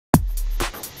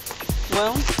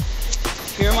Well,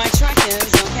 here my truck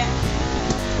is, okay?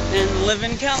 In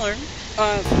living color,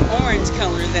 orange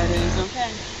color that is,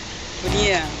 okay? But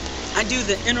yeah, I do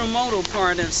the intermodal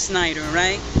part of Schneider,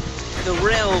 right? The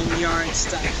rail yard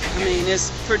stuff. I mean,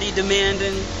 it's pretty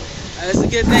demanding. It's a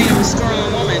good thing I'm a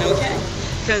strong woman, okay?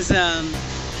 Because, I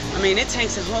mean, it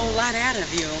takes a whole lot out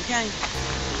of you, okay?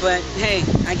 But, hey,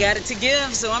 I got it to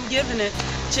give, so I'm giving it.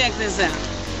 Check this out.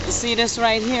 You see this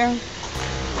right here?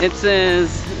 It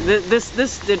says,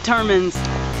 this determines,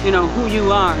 you know, who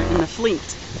you are in the fleet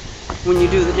when you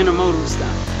do the intermodal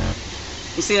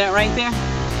stuff. You see that right there?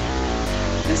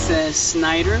 It says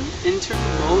Schneider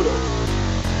Intermodal.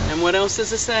 And what else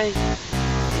does it say?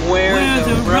 Where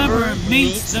the rubber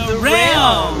meets the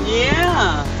rail.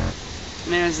 Yeah.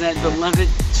 And there's that beloved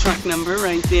truck number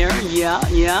right there. Yeah.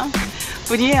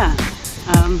 But yeah,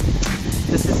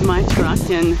 this is my truck,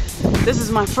 and this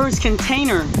is my first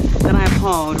container that I've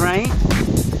hauled, right?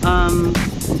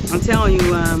 I'll tell you,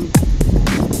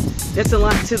 it's a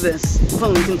lot to this,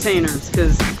 pulling containers,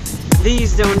 because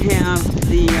these don't have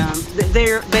the,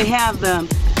 they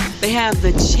have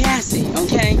the chassis,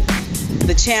 okay?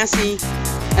 The chassis,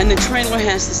 and the trailer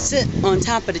has to sit on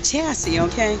top of the chassis,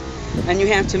 okay? And you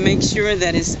have to make sure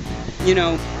that it's, you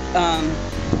know,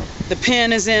 the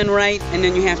pin is in right, and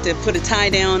then you have to put a tie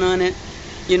down on it,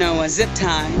 you know, a zip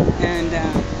tie, and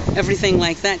everything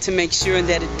like that to make sure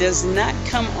that it does not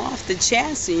come off the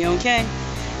chassis, okay?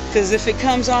 Because if it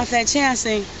comes off that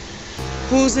chassis,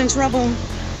 who's in trouble?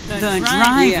 The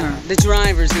driver. Yeah, the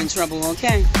driver's in trouble,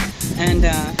 okay? And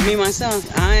me, myself,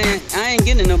 I ain't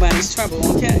getting in nobody's trouble,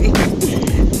 okay?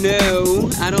 No,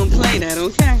 I don't play that,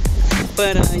 okay?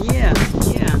 But yeah.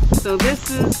 So this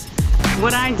is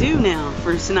what I do now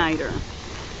for Schneider.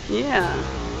 Yeah,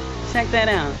 check that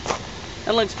out.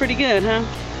 That looks pretty good, huh?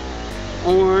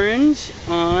 Orange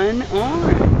on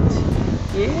orange.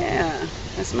 Yeah,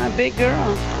 that's my big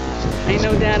girl. Ain't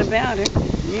no doubt about it.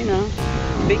 You know,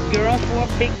 big girl for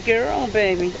a big girl,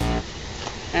 baby.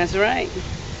 That's right.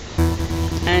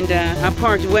 And I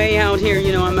parked way out here.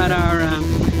 You know, I'm at our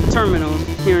terminal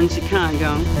here in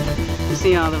Chicago. You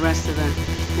see all the rest of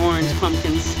the orange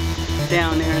pumpkins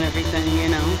down there and everything, you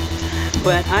know.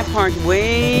 But I parked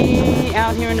way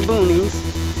out here in the boonies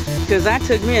because I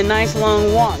took me a nice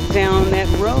long walk down that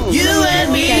road. You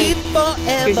and me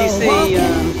forever. Because you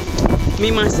see,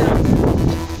 me myself,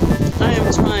 I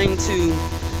am trying to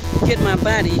get my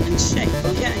body in shape,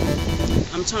 okay?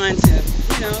 I'm trying to,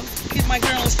 you know, get my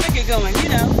girl's figure going, you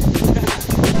know.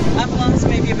 I've lost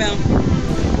maybe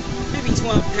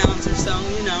 12 pounds or so,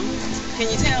 you know. Can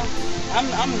you tell?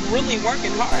 I'm really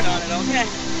working hard on it, okay?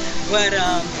 But,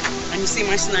 and you see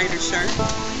my Schneider shirt,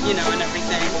 you know, and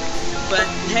everything. But,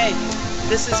 hey,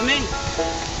 this is me.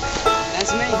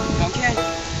 That's me, okay?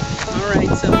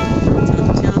 Alright, so,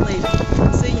 talk to y'all later.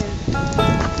 See ya.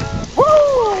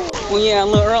 Woo! Well, yeah, a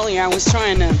little earlier I was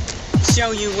trying to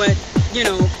show you what, you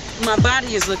know, my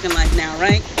body is looking like now,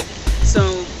 right?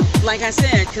 So, like I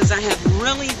said, because I have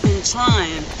really been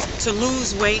trying to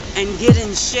lose weight and get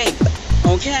in shape,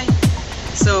 okay?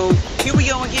 So, here we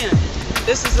go again.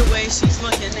 This is the way she's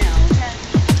looking now, okay?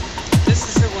 This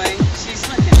is the way she's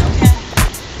looking, okay?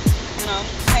 You know,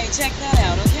 hey, check that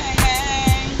out, okay?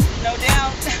 Hey, no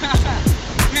doubt.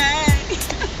 Hey.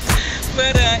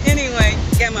 But anyway,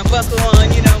 got my buckle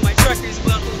on, you know, my trucker's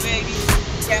buckle, baby.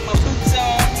 Got my boots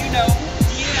on, you know,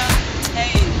 yeah.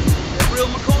 Hey, real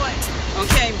McCoy.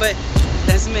 Okay, but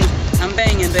that's me. I'm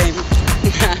banging, baby.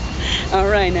 All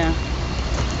right now.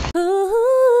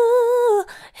 Ooh,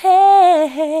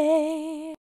 hey.